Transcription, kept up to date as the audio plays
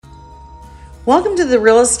Welcome to the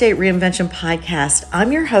Real Estate Reinvention Podcast.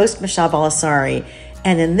 I'm your host, Michelle Balasari,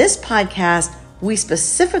 and in this podcast, we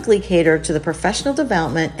specifically cater to the professional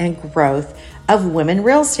development and growth of women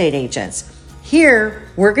real estate agents. Here,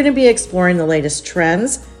 we're going to be exploring the latest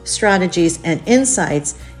trends, strategies, and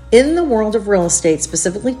insights in the world of real estate,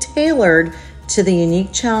 specifically tailored to the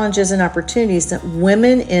unique challenges and opportunities that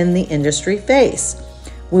women in the industry face.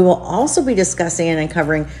 We will also be discussing and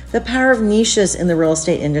uncovering the power of niches in the real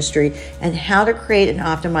estate industry and how to create and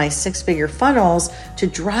optimize six-figure funnels to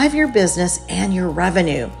drive your business and your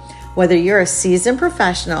revenue. Whether you're a seasoned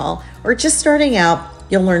professional or just starting out,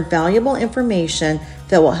 you'll learn valuable information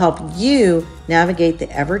that will help you navigate the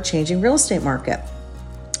ever-changing real estate market.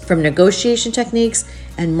 From negotiation techniques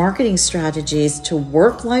and marketing strategies to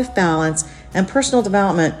work-life balance and personal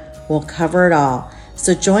development, we'll cover it all.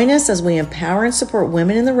 So join us as we empower and support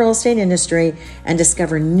women in the real estate industry and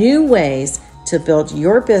discover new ways to build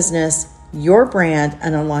your business, your brand,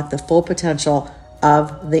 and unlock the full potential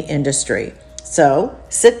of the industry. So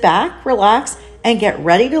sit back, relax, and get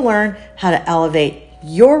ready to learn how to elevate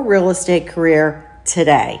your real estate career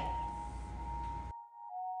today.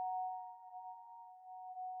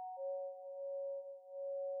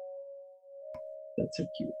 That's so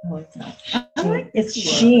cute. I like that. It's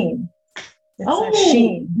sheen. It's a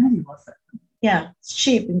sheen. Yeah, it's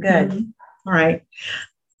cheap and good. Mm-hmm. All right.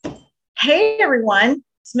 Hey, everyone.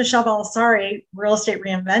 It's Michelle Balasari, Real Estate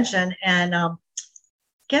Reinvention. And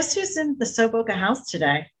guess who's in the Boca house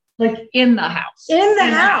today? Like in the house. In the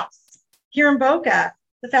house. Here in Boca.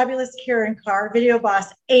 The fabulous Karin, Carr, video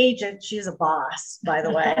boss agent. She's a boss, by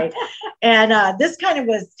the way. And this kind of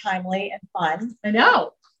was timely and fun. I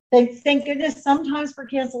know. Thank goodness sometimes for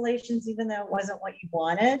cancellations, even though it wasn't what you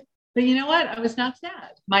wanted. But you know what? I was not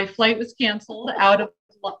sad. My flight was canceled out of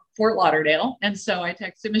Fort Lauderdale. And so I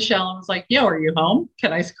texted Michelle and was like, yo, are you home?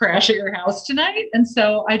 Can I crash at your house tonight? And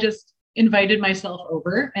so I just invited myself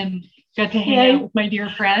over and got to hang out with my dear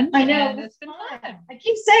friend. I know. And it's been fun. I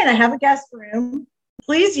keep saying I have a guest room.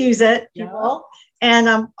 Please use it, people. Yeah.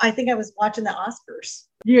 And I think I was watching the Oscars.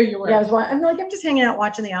 Yeah, you were. Yeah, I'm just hanging out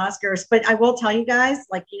watching the Oscars. But I will tell you guys,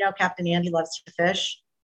 Captain Andy loves to fish.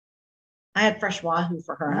 I had fresh wahoo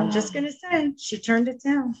for her. I'm just going to say she turned it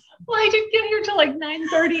down. Well, I didn't get here till like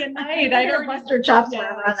 9:30 at night. I don't bust her chops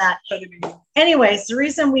forever on that. Anyways, the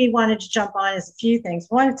reason we wanted to jump on is a few things.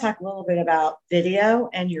 We want to talk a little bit about video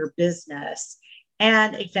and your business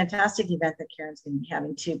and a fantastic event that Karen's going to be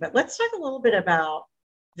having too. But let's talk a little bit about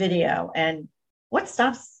video and what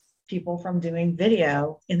stops people from doing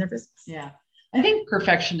video in their business. Yeah, I think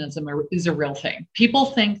perfectionism is a real thing. People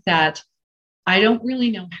think that I don't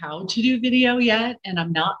really know how to do video yet, and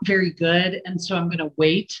I'm not very good. And so I'm going to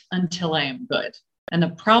wait until I am good. And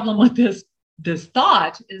the problem with this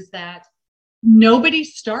thought is that nobody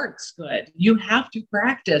starts good. You have to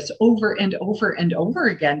practice over and over and over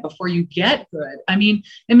again before you get good. I mean,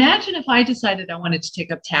 imagine if I decided I wanted to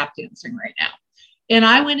take up tap dancing right now and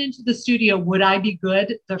I went into the studio, would I be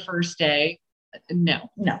good the first day? No.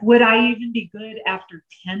 Would I even be good after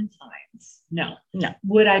 10 times? No.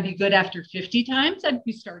 Would I be good after 50 times? I'd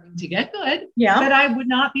be starting to get good. Yeah. But I would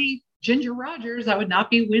not be Ginger Rogers. I would not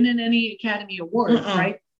be winning any Academy Awards,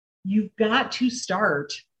 right? You've got to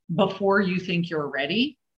start before you think you're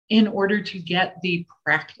ready in order to get the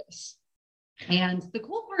practice. And the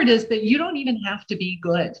cool part is that you don't even have to be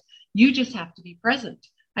good. You just have to be present.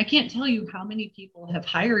 I can't tell you how many people have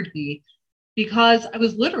hired me because I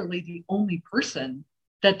was literally the only person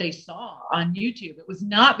that they saw on YouTube. It was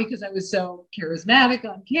not because I was so charismatic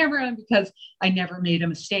on camera and because I never made a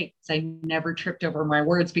mistake. I never tripped over my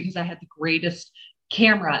words because I had the greatest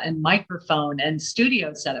camera and microphone and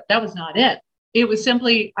studio setup. That was not it. It was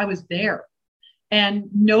simply, I was there. And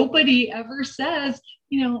nobody ever says,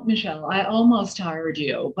 Michelle, I almost hired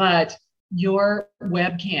you, but your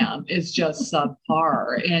webcam is just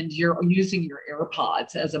subpar and you're using your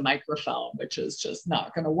AirPods as a microphone, which is just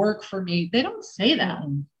not going to work for me. They don't say that.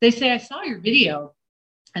 They say, I saw your video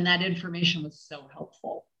and that information was so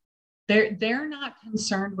helpful. They're not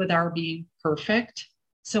concerned with our being perfect.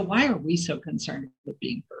 So why are we so concerned with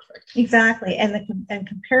being perfect? Exactly. And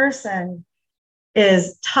comparison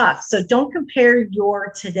is tough. So don't compare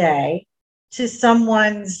your today to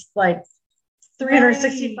someone's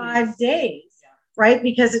 365 days, right?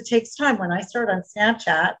 Because it takes time. When I started on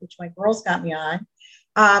Snapchat, which my girls got me on,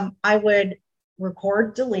 I would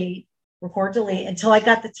record, delete until I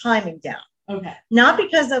got the timing down. Okay. Not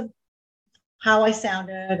because of how I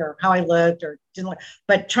sounded or how I looked or didn't look,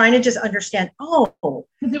 but trying to just understand,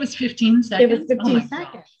 because it was 15 seconds. It was 15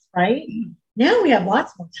 seconds, right? Now we have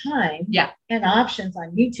lots more time Yeah. and options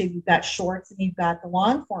on YouTube. You've got shorts and you've got the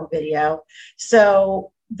long form video.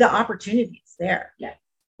 So the opportunity is there. Yeah.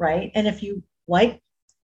 Right. And if you like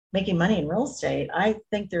making money in real estate, I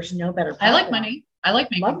think there's no better I like platform. money. I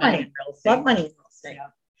like making Love money money. in real estate. Love money in real estate. Yeah.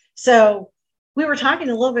 So we were talking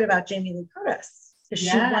a little bit about Jamie Lee Curtis because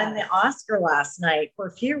she won the Oscar last night for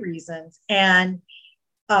a few reasons. And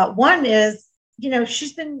one is,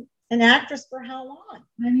 she's been an actress for how long?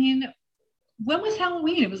 I mean, when was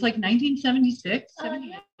Halloween? It was like 1976,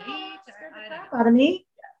 78. Out of me.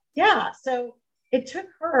 Yeah. So it took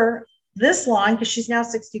her this long, because she's now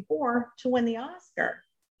 64, to win the Oscar.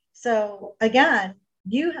 So again,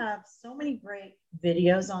 you have so many great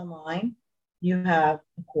videos online. You have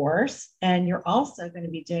a course, and you're also going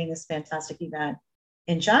to be doing this fantastic event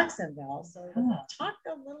in Jacksonville. So talk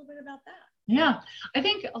a little bit about that. Yeah. I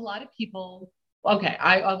think a lot of people, okay,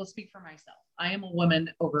 I will speak for myself. I am a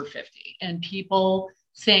woman over 50, and people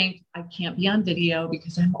think I can't be on video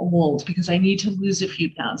because I'm old, because I need to lose a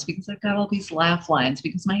few pounds, because I've got all these laugh lines,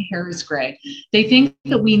 because my hair is gray. They think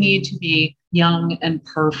that we need to be young and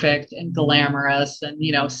perfect and glamorous and,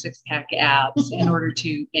 six-pack abs in order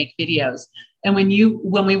to make videos. And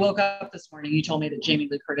when we woke up this morning, you told me that Jamie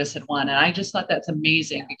Lee Curtis had won. And I just thought that's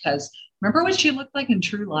amazing, because remember what she looked like in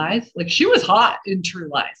True Lies? Like, she was hot in True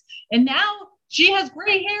Lies. And now she has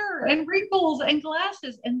gray hair and wrinkles and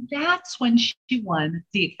glasses. And that's when she won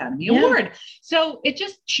the Academy Award. So it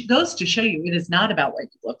just goes to show you, it is not about what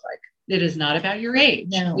you look like. It is not about your age.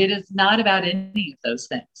 No. It is not about any of those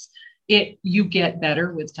things. You get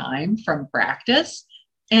better with time from practice.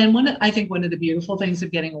 And I think one of the beautiful things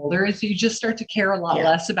of getting older is you just start to care a lot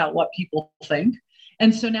less about what people think.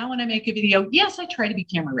 And so now when I make a video, yes, I try to be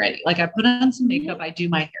camera ready. Like, I put on some makeup, I do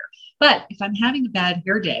my hair. But if I'm having a bad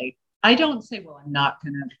hair day, I don't say, well, I'm not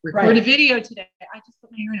going to record a video today. I just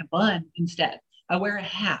put my hair in a bun instead. I wear a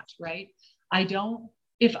hat, right? I don't,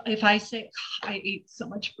 if I say, I ate so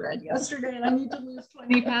much bread yesterday and I need to lose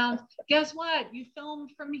 20 pounds, guess what? You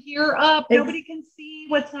filmed from here up. Nobody can see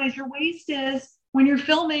what size your waist is. When you're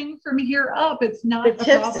filming from here up, it's not the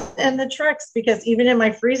tips and the tricks, because even in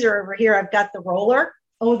my freezer over here, I've got the roller.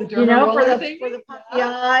 Oh, the roller for the puffy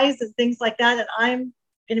eyes and things like that. And I'm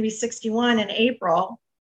going to be 61 in April.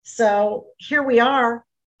 So here we are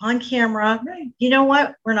on camera. Right. You know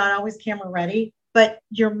what? We're not always camera ready, but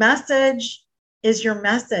your message is your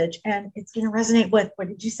message, and it's going to resonate with, what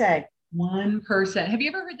did you say? One person. Have you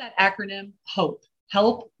ever heard that acronym HOPE?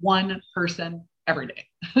 Help one person every day.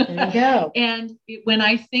 There you go. And when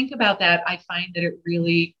I think about that, I find that it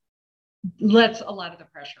really lets a lot of the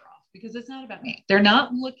pressure off, because it's not about me. They're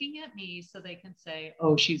not looking at me so they can say,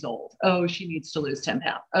 oh, she's old. Oh, she needs to lose 10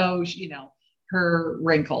 pounds. Oh, her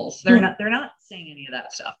wrinkles. They're not saying any of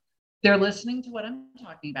that stuff. They're listening to what I'm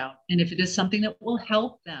talking about. And if it is something that will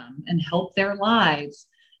help them and help their lives,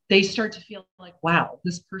 they start to feel like, wow,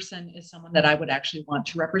 this person is someone that I would actually want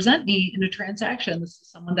to represent me in a transaction. This is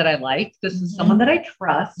someone that I like. This is someone that I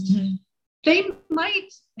trust. Mm-hmm. They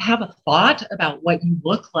might have a thought about what you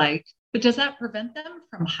look like, but does that prevent them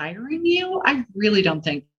from hiring you? I really don't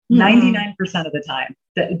think. 99% of the time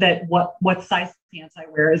that what size pants I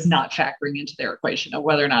wear is not factoring into their equation of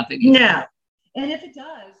whether or not they need to. And if it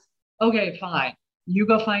does, okay, fine. You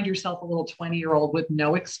go find yourself a little 20-year-old with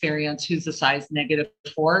no experience who's a size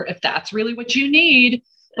 -4, if that's really what you need.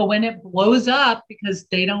 But when it blows up because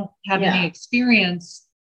they don't have any experience,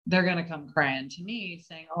 they're going to come crying to me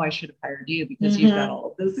saying, oh, I should have hired you because you've got all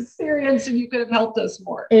of this experience and you could have helped us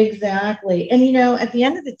more. Exactly. And, at the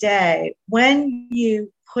end of the day, when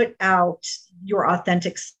you put out your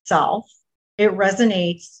authentic self, it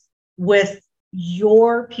resonates with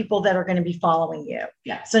your people that are going to be following you.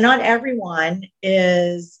 Yeah. So not everyone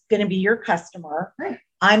is going to be your customer. Right.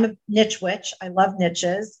 I'm a niche witch. I love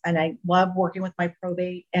niches, and I love working with my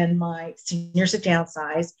probate and my seniors that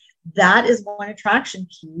downsize. That is one attraction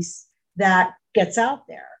piece that gets out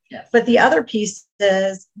there. Yes. But the other piece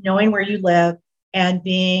is knowing where you live and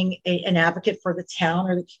being an advocate for the town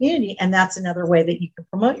or the community. And that's another way that you can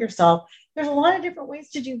promote yourself. There's a lot of different ways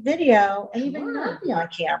to do video and even not be on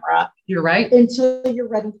camera. You're right. Until you're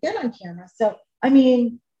ready to get on camera. So,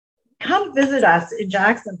 come visit us in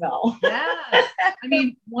Jacksonville. Yeah.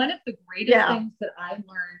 One of the greatest things that I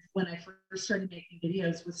learned when I first started making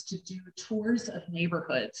videos was to do tours of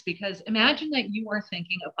neighborhoods, because imagine that you are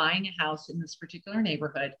thinking of buying a house in this particular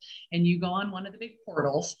neighborhood and you go on one of the big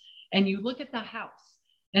portals and you look at the house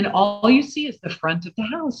and all you see is the front of the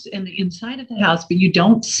house and the inside of the house, but you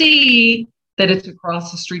don't see that it's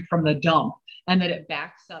across the street from the dump and that it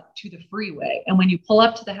backs up to the freeway. And when you pull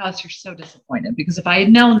up to the house, you're so disappointed, because if I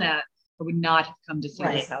had known that I would not have come to see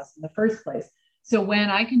Right. this house in the first place. So when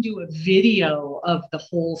I can do a video of the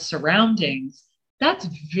whole surroundings, that's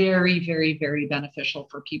very, very, very beneficial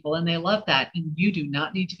for people. And they love that. And you do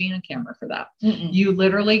not need to be on camera for that. You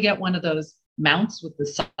literally get one of those mounts with the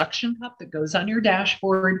suction cup that goes on your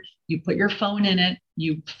dashboard. You put your phone in it.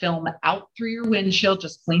 You film out through your windshield.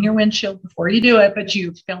 Just clean your windshield before you do it, but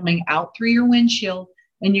you're filming out through your windshield.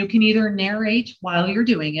 And you can either narrate while you're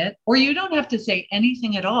doing it, or you don't have to say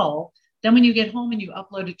anything at all. Then when you get home and you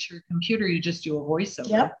upload it to your computer, you just do a voiceover.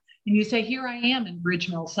 Yep. And you say, here I am in Bridge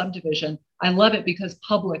Mill subdivision. I love it because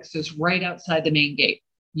Publix is right outside the main gate.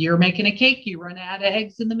 You're making a cake, you run out of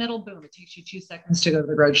eggs in the middle, boom, it takes you 2 seconds to go to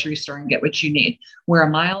the grocery store and get what you need. We're a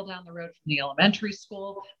mile down the road from the elementary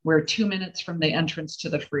school. We're 2 minutes from the entrance to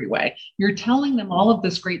the freeway. You're telling them all of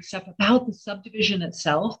this great stuff about the subdivision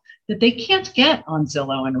itself that they can't get on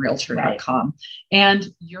Zillow and Realtor.com. Right. And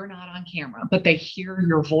you're not on camera, but they hear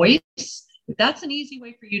your voice. If that's an easy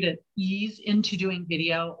way for you to ease into doing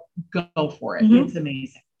video, go for it. It's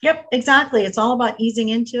amazing. Yep, exactly. It's all about easing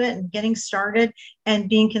into it and getting started and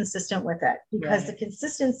being consistent with it, because the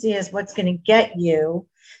consistency is what's going to get you,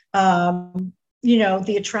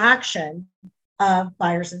 the attraction of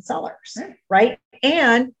buyers and sellers, right?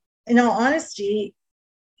 And in all honesty,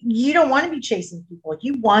 you don't want to be chasing people.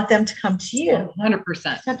 You want them to come to you.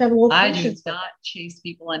 100%. I do not chase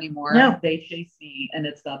people anymore. No. They chase me, and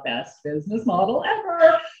it's the best business model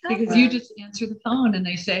ever. Because you just answer the phone and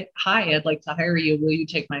they say, hi, I'd like to hire you. Will you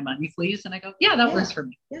take my money, please? And I go, yeah, that works for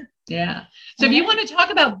me. Yeah. So if you want to talk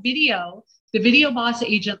about video, the Video Boss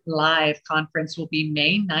Agent Live conference will be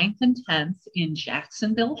May 9th and 10th in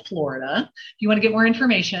Jacksonville, Florida. If you want to get more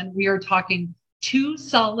information, we are talking 2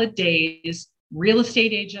 solid days, real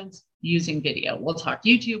estate agents using video. We'll talk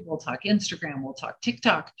YouTube, we'll talk Instagram, we'll talk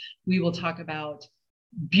TikTok. We will talk about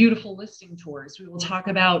beautiful listing tours. We will talk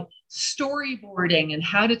about storyboarding and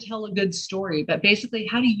how to tell a good story, but basically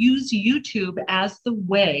how to use YouTube as the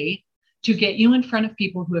way to get you in front of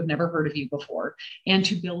people who have never heard of you before and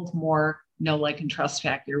to build more know, like, and trust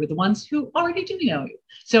factor with the ones who already do know you.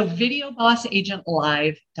 So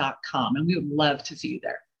videobossagentlive.com, and we would love to see you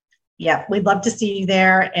there. Yeah, we'd love to see you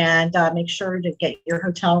there, and make sure to get your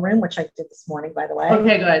hotel room, which I did this morning, by the way.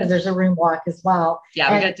 Okay, good. There's a room block as well.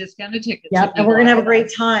 Yeah, we got discounted tickets. Yeah, and we're going to have a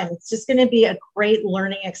great time. It's just going to be a great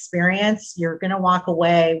learning experience. You're going to walk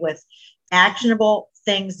away with actionable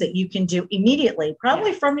things that you can do immediately,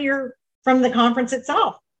 probably from the conference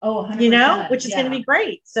itself. Oh, 100%. Which is going to be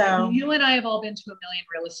great. So you and I have all been to a million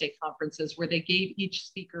real estate conferences where they gave each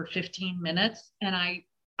speaker 15 minutes, and I'm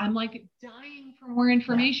like dying for more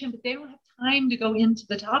information, but they don't have time to go into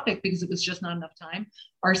the topic because it was just not enough time.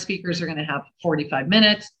 Our speakers are going to have 45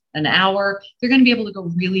 minutes, an hour. They're going to be able to go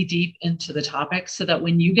really deep into the topic so that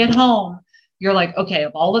when you get home, you're like, okay,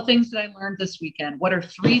 of all the things that I learned this weekend, what are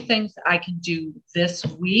 3 things that I can do this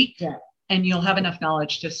week? Yeah. And you'll have enough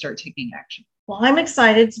knowledge to start taking action. Well, I'm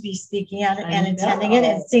excited to be speaking and attending it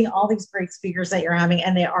and seeing all these great speakers that you're having,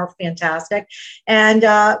 and they are fantastic. And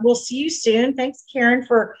we'll see you soon. Thanks, Karin,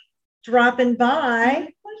 for dropping by.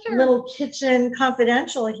 Little Kitchen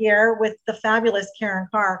Confidential here with the fabulous Karin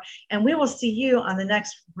Carr. And we will see you on the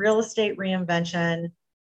next Real Estate Reinvention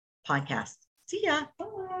podcast. See ya.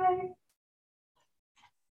 Bye.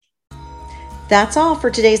 That's all for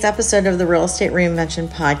today's episode of the Real Estate Reinvention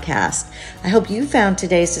podcast. I hope you found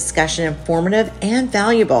today's discussion informative and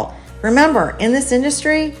valuable. Remember, in this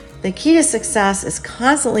industry, the key to success is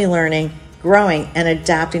constantly learning, growing, and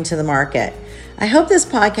adapting to the market. I hope this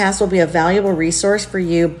podcast will be a valuable resource for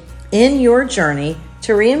you in your journey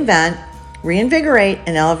to reinvent, reinvigorate,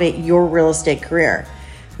 and elevate your real estate career.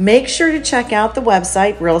 Make sure to check out the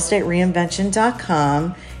website,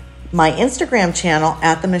 realestatereinvention.com, my Instagram channel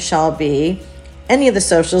at the Michelle B, any of the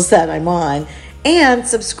socials that I'm on, and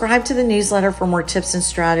subscribe to the newsletter for more tips and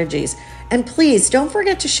strategies. And please don't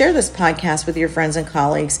forget to share this podcast with your friends and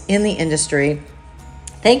colleagues in the industry.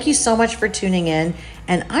 Thank you so much for tuning in,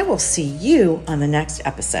 and I will see you on the next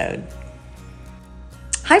episode.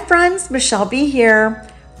 Hi friends, Michelle B here.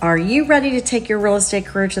 Are you ready to take your real estate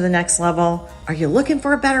career to the next level? Are you looking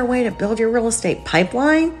for a better way to build your real estate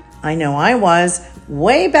pipeline? I know I was,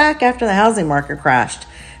 way back after the housing market crashed.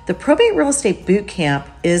 The Probate Real Estate Bootcamp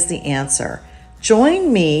is the answer.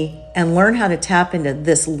 Join me and learn how to tap into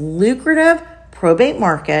this lucrative probate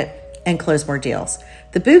market and close more deals.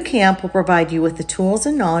 The bootcamp will provide you with the tools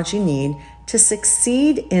and knowledge you need to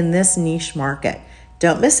succeed in this niche market.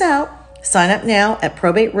 Don't miss out. Sign up now at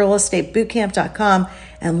probaterealestatebootcamp.com,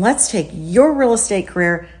 and let's take your real estate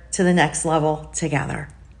career to the next level together.